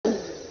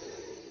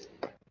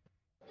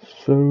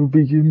So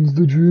begins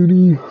the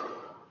journey.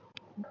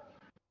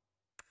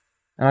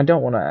 And I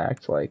don't want to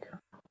act like,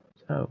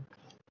 oh,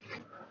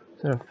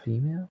 is that a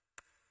female?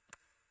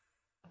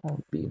 I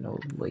don't be no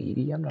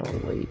lady. I'm not a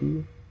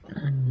lady.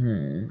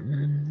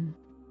 I'm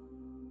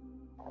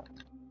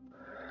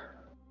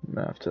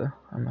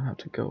gonna have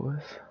to go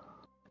with.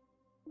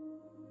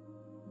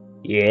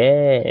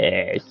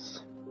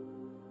 Yes.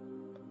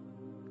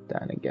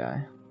 Dino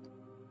guy.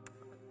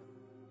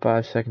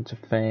 5 seconds of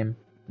fame.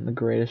 The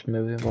greatest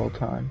movie of all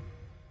time.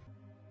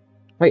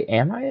 Wait,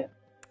 am I it?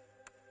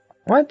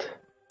 What?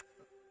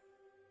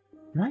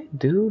 Am I a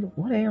dude?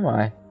 What am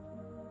I?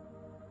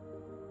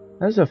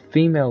 That's a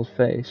female's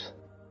face.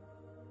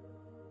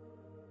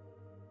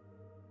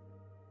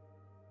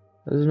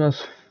 This is the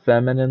most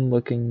feminine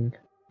looking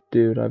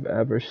dude I've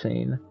ever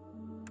seen.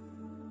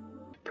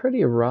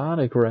 Pretty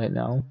erotic right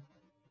now.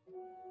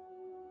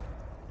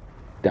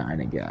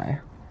 Dino guy.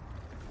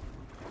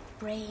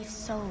 Brave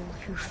soul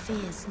who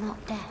fears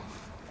not death.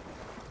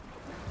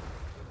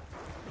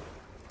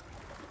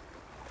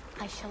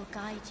 I shall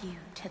guide you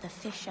to the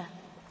fissure.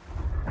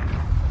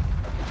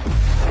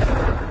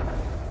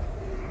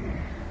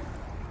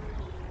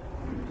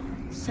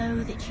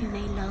 So that you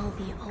may lull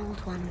the old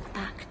one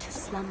back to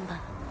slumber.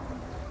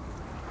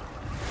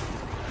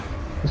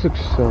 This looks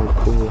so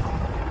cool.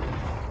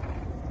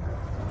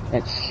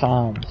 It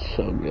sounds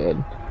so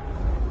good.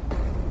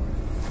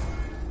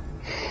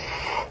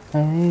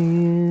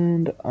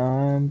 And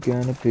I'm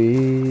gonna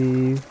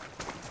be...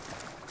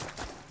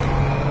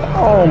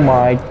 Oh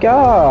my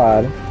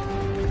god!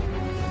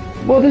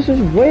 Well, this is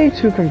way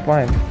too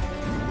confined.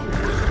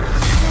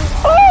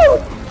 Oh!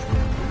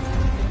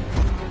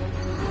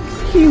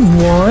 He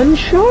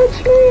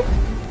one-shots me?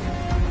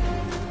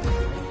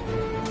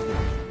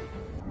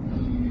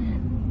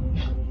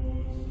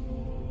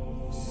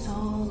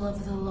 Soul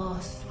of the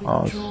lost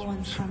Oh,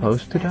 withdrawn from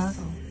supposed its to die?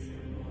 vessel.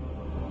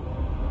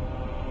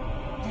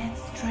 Let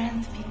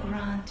strength be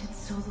granted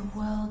so the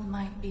world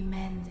might be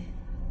mended.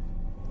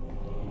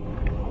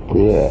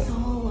 Yeah.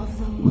 Soul of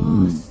the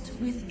lost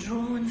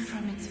withdrawn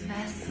from its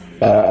vessel.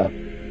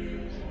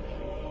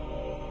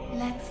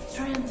 Let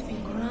strength be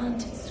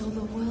granted so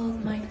the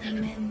world might be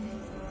mended.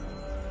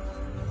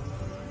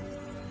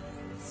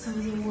 So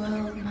the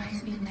world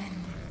might be mended.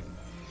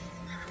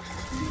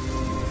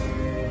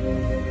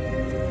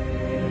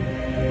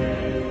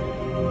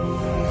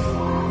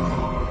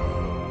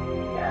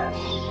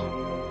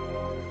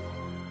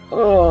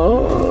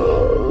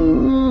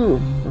 Oh,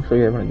 looks like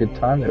you're having a good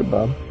time there,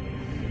 bub.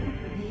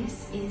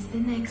 This is the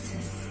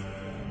Nexus.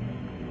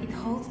 It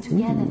holds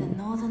together the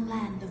northern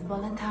land of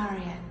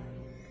Voluntaria.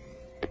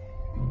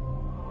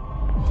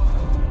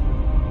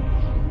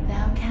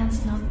 Thou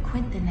canst not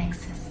quit the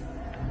Nexus,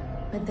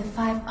 but the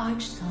 5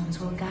 Archstones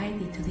will guide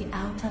thee to the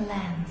outer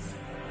lands.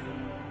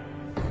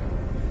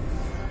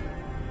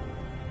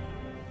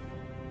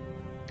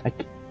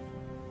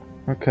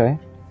 Okay.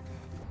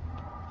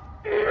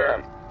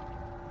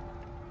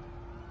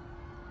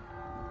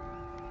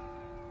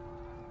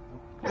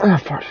 Ah,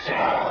 farted.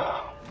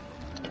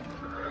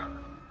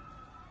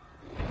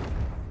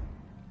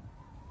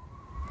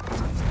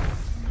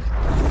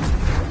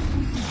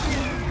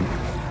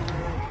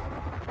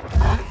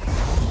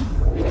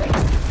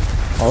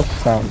 Oh,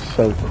 this sounds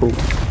so cool.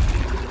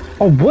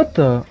 Oh, what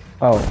the?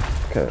 Oh,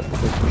 okay.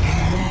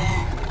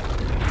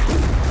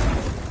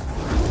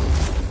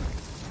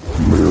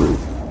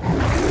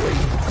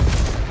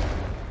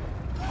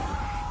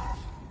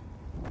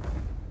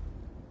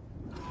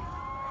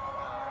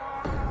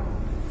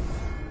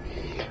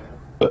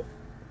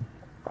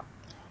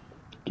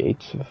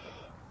 Gates of...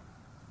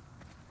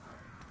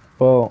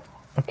 Well,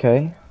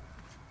 okay.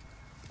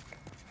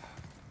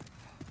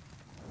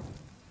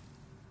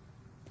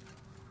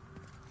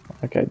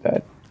 Okay,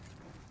 Dad.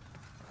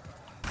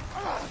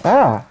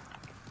 Ah!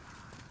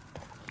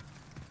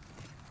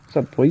 What's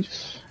up,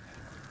 boys?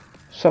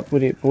 What's up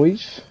with it,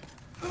 boys?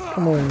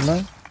 Come on,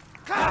 man.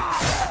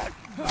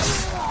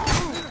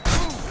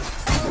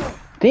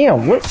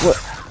 Damn, what?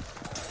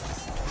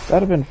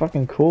 That'd have been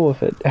fucking cool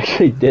if it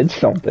actually did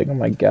something. Oh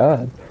my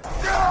god.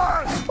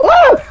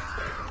 Ah!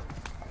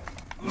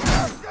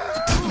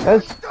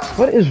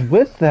 What is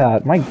with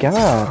that? My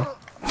god.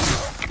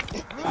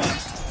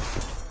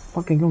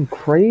 Fucking going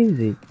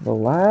crazy.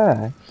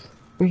 Relax.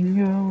 We can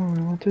go where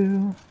we want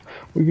to.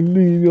 We can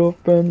leave your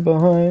friends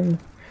behind.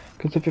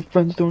 Cause if your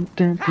friends don't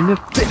dance, and if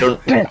they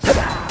don't dance,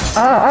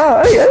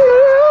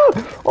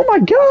 oh my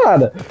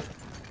god!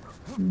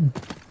 You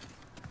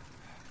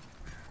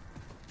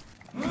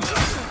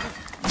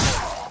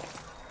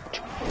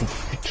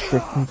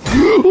tricked me.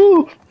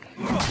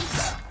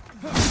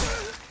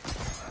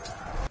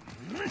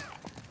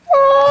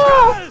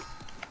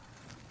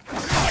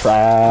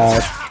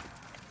 Trash.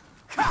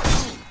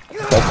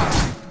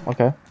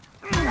 Okay.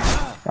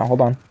 Now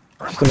hold on.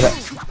 Just a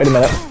minute. Wait a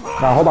minute.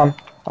 Now hold on.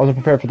 I wasn't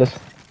prepared for this.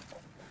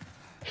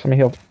 Just let me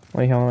heal.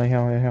 Let me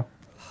heal.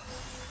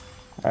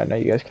 Alright, now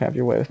you guys can have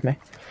your way with me.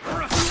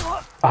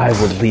 I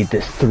would lead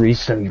this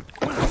threesome.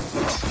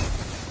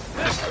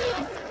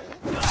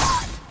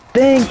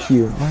 Thank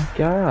you, my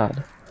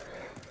god.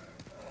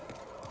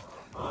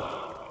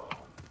 Are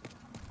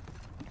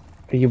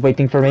you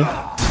waiting for me?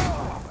 Ow,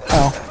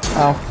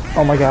 ow,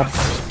 oh my god.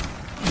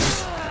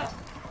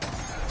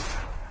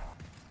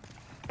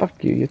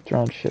 Fuck you, you're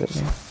throwing shit at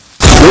me.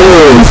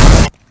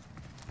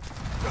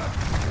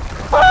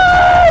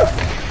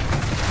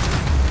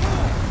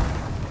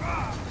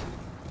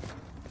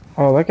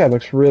 Oh, that guy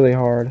looks really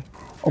hard.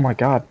 Oh my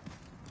god.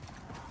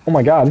 Oh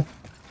my god.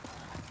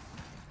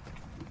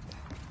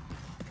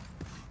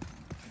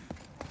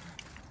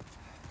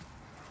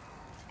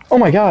 Oh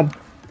my god.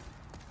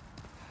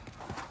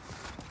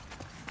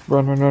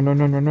 Run, run, run, run,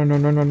 run, run, run,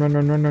 run, run, run, run,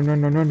 run, run, run,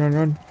 run, run, run, run,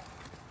 run.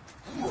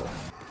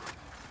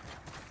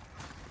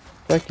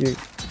 Fuck you.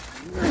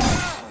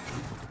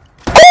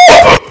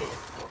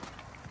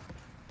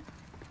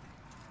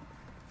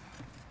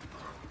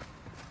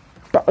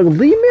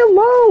 Leave me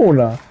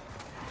alone!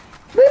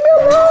 Leave me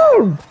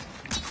alone!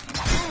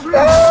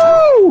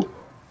 No!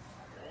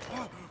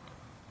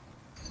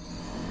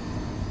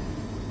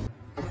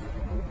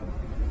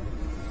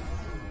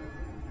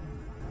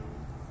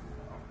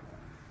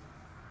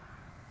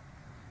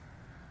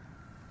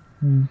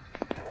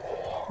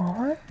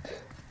 What?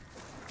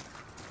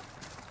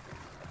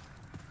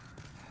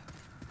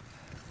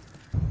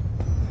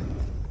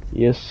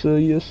 Yes, sir,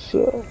 yes,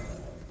 sir.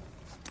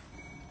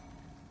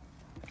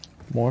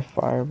 More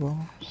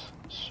fireballs.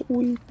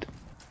 Sweet.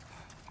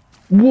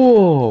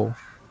 Whoa!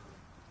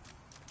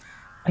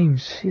 I didn't even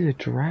see the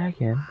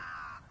dragon.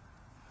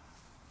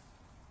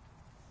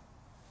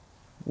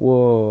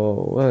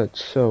 Whoa,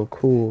 that's so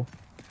cool.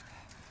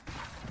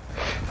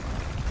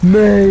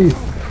 Nay!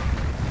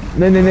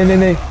 Nay, nay, nay, nay,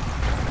 nay.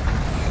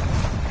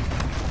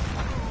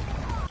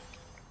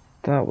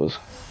 That was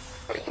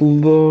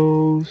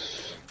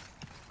close.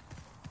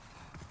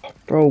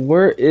 Bro,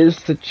 where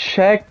is the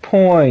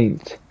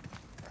checkpoint?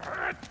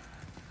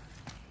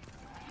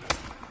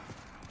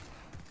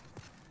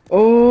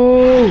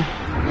 Oh!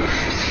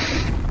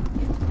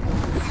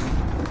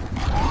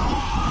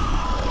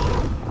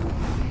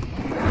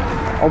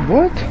 Oh,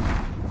 what?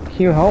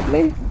 Can you help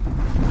me?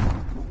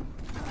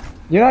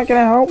 You're not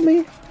gonna help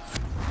me?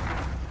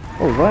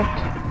 Oh, what?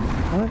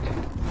 What?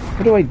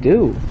 What do I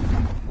do?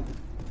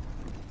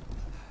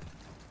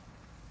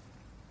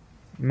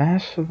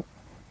 Massive...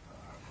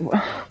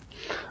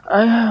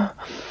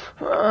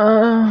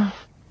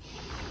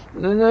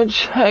 the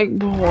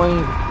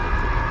checkpoint.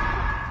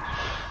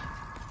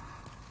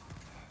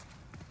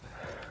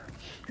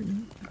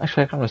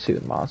 Actually, I kind of see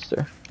the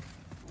monster.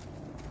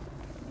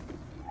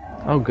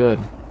 Oh, good.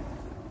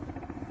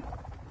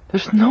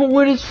 There's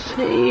nowhere to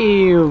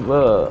save.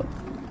 What?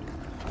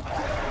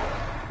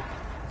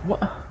 What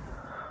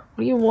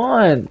do you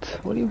want?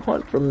 What do you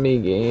want from me,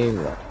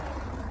 game?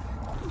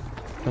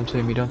 Don't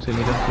save me! Don't save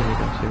me! Don't save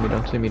me!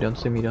 Don't save me! Don't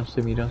save me! Don't save me! Don't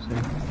save me! Don't save me!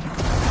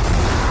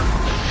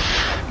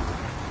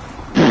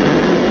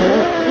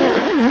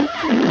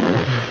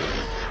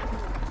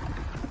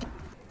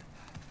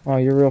 Oh,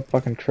 you're a real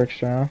fucking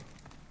trickster, huh?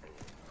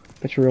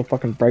 Bet you're real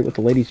fucking bright with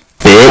the ladies.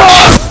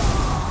 Bitch!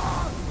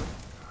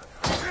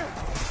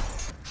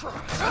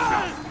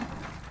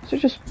 So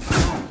just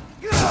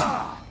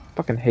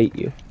fucking hate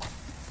you.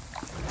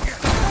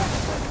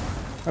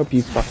 Hope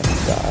you fucking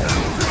die.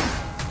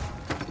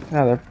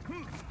 Yeah, they're...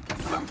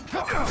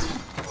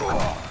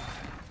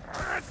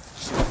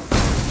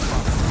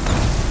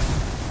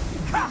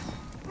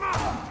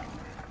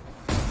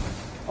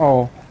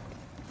 Oh.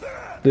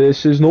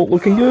 This is not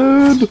looking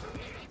good!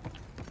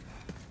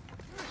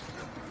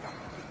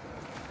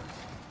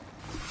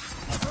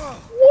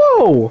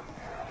 Whoa!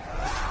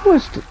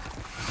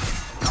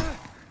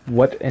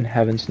 What in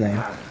heaven's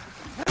name?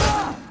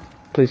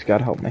 Please,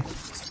 God, help me.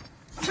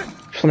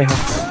 Just let me heal.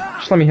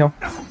 Just let me heal.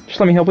 Just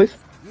let me heal, please.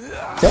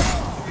 Heal.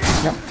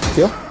 Yeah.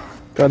 Heal.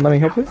 Go ahead and let me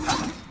heal, please.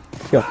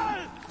 Heal.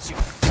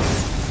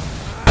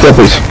 Heal,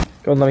 please.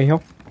 Go ahead and let me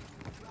heal.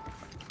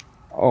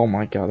 Oh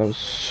my god, that was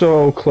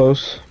so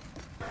close.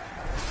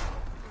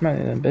 Come on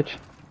in, bitch.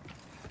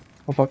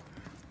 Oh fuck.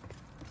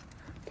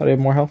 Thought I had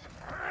more health.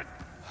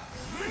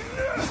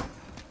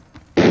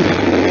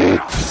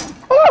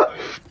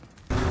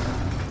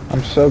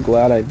 I'm so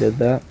glad I did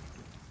that.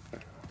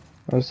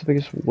 That was the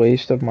biggest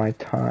waste of my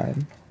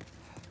time.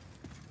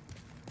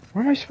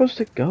 Where am I supposed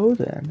to go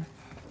then?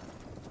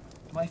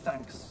 My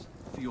thanks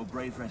for your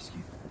brave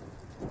rescue.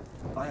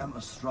 I am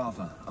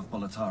Ostrava of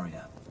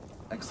Boletaria.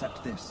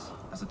 Accept this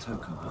as a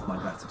token of my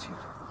gratitude.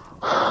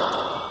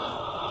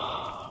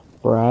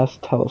 Brass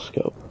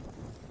telescope.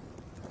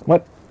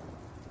 What?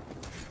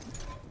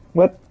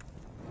 What?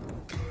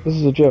 This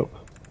is a joke.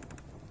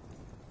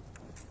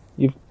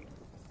 You've...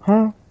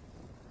 Huh?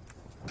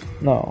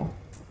 No.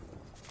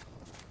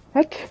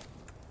 What?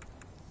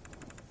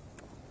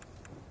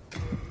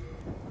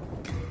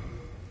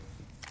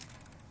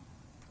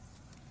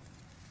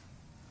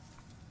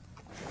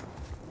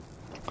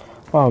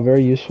 Wow,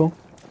 very useful.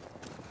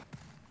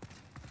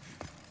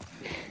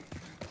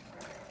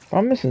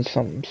 I'm missing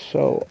something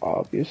so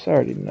obvious, I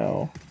already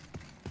know.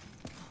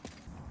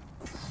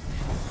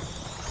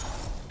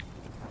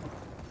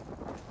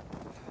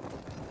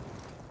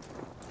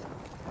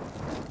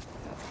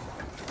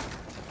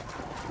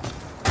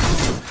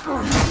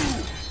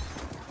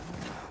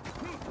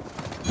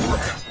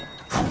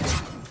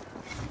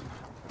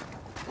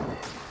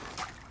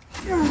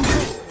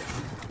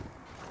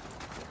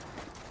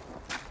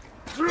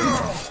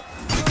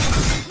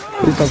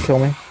 Please don't kill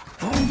me.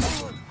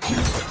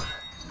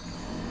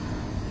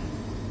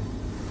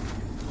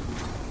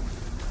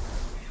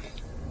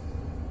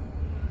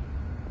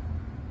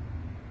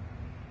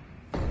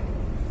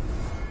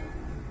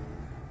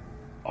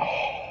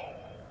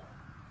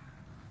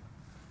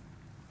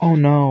 Oh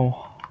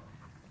no.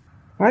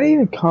 Why did I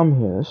even come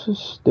here? This is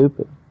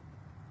stupid.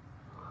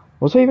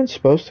 Was I even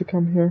supposed to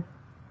come here?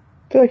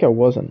 I feel like I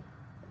wasn't.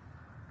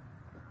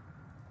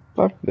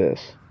 Fuck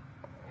this.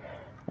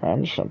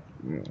 I'm just gonna...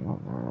 I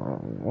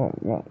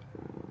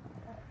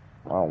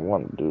don't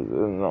want to do this. I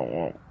don't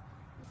want...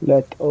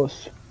 Let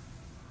us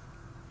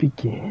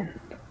begin.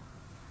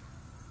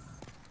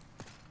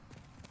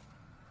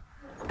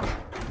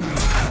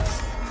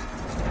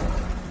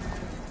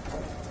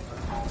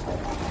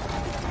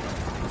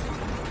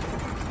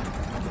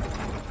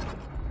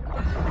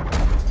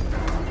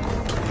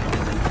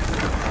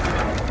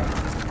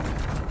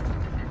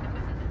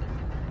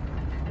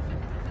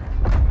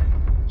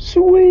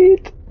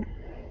 Sweet!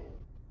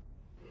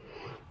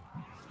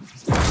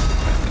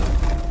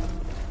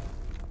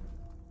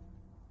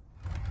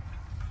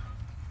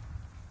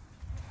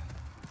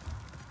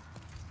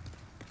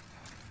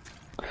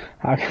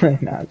 How can I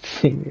not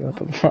see me? What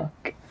the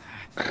fuck?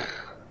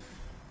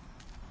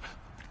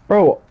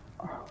 Bro!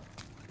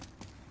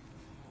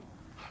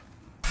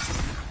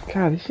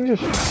 God, these things are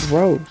so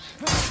gross.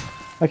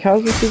 Like, how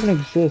does this even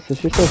exist?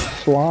 It's just a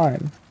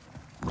slime.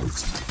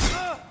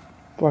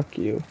 Fuck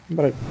you.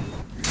 But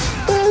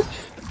bitch!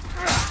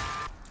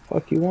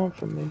 Fuck you want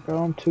from me,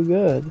 bro? I'm too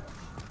good.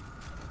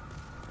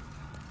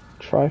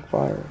 Try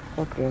fire.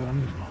 Fuck that.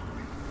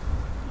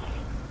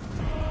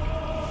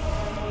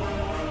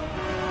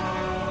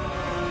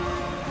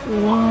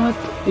 What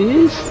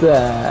is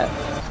that?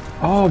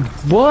 Oh,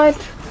 what?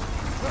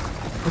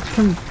 It's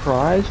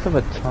comprised of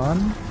a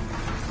ton?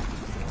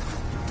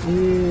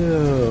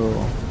 Ew.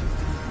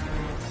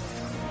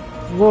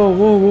 Whoa,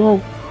 whoa, whoa.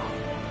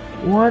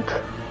 What?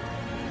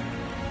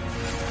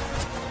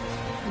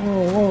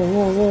 Whoa, whoa,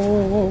 whoa, whoa,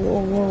 whoa,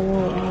 whoa, whoa,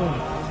 whoa,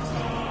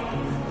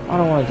 whoa. I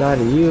don't want to die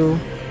to you.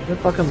 You're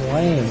fucking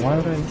lame. Why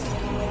would I?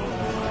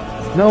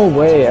 No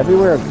way.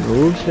 Everywhere it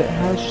moves, it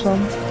has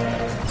some.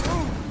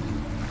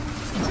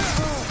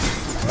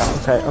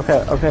 Okay, okay,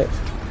 okay.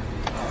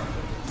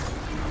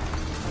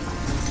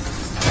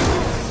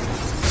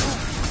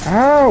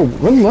 Ow!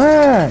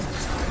 Relax!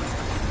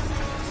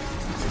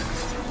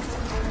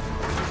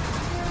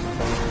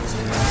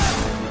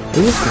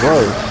 This is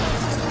gross.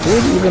 Who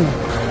would even...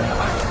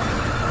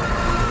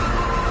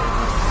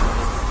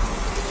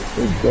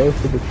 Who would go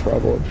through the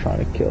trouble of trying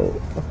to kill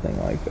a thing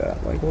like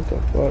that? Like, what the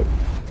fuck?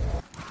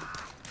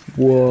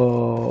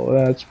 Whoa,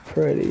 that's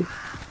pretty.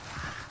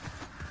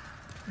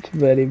 It's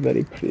very,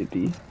 very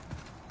pretty.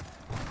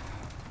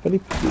 Very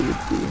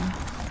pretty.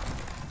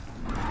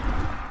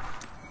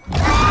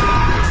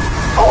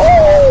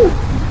 Oh!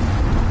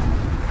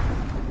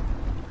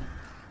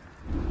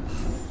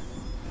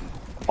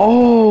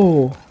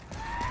 Oh!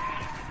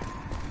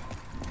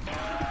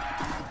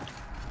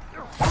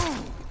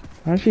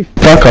 Why don't she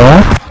fuck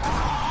off?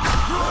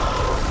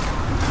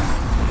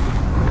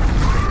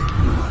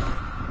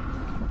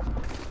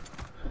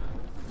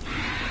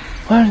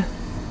 What?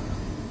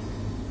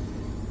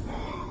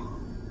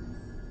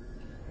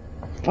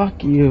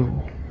 Fuck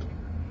you.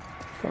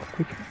 Fuck,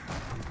 we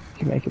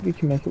can make it, we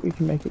can make it, we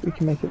can make it, we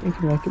can make it, we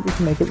can make it, we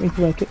can make it, we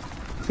can make it,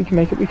 we can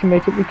make it, we can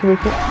make it, we can make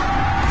it,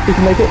 we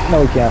can make it.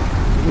 No, we can't.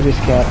 We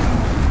just can't.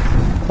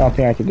 I don't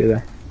think I can do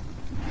that.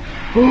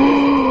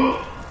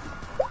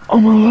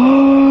 I'm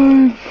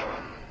alive!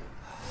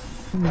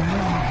 I'm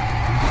alive.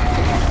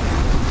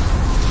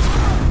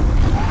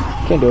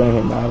 Can't do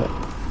anything about it.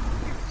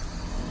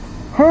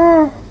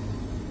 Huh?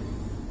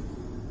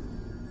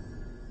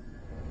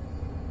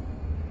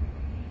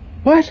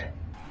 What?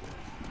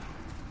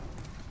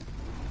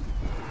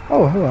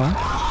 Oh, hello.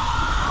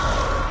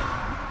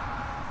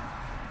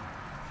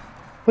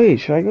 Wait,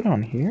 should I go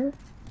down here?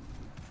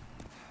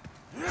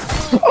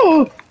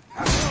 Oh!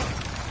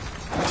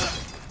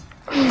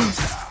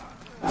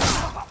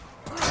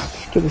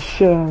 Get the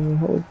shit out of me,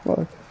 holy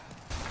fuck.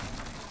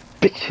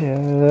 Bitch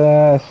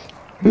ass.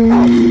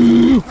 What?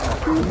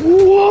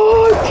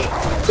 What?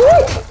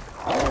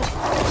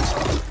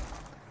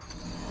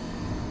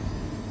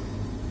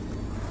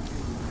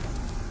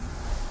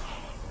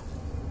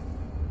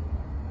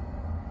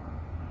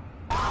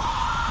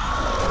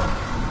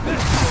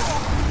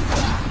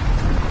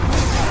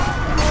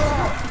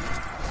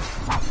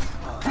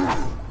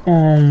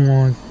 Oh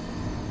my.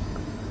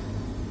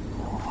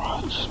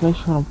 Just make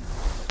sure I'm...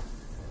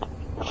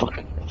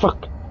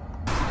 Fuck.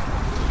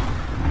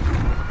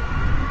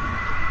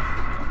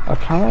 I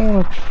kinda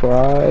wanna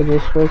try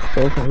this way because I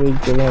wasn't really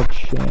given a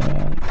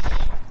chance.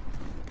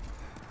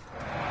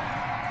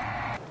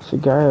 There's a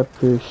guy up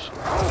here.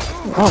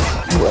 Oh,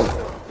 well.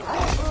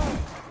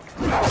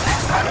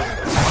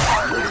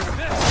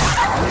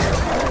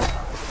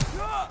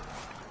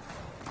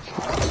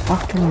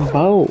 Fucking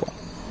bow.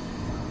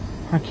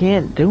 I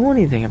can't do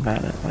anything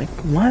about it. Like,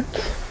 what?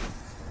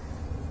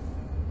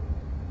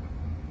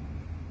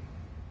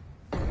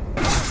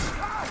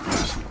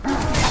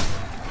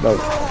 No.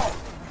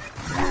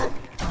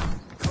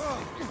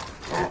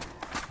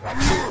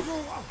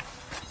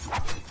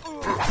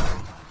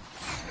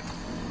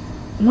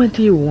 What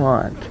do you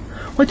want?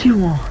 What do you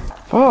want?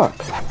 Fuck.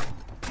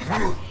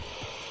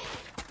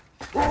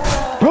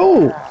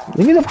 Bro!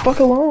 Leave me the fuck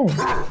alone.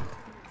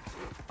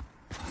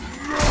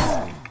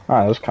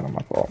 Alright, that was kind of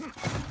my fault.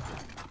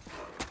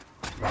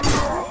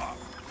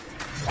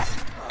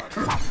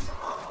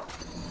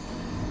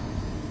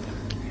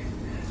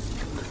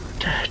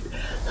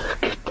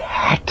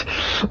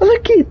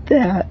 Look at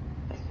that!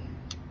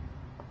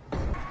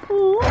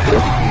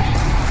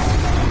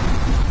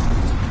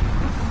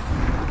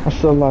 I'm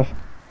still alive.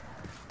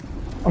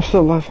 I'm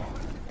still alive.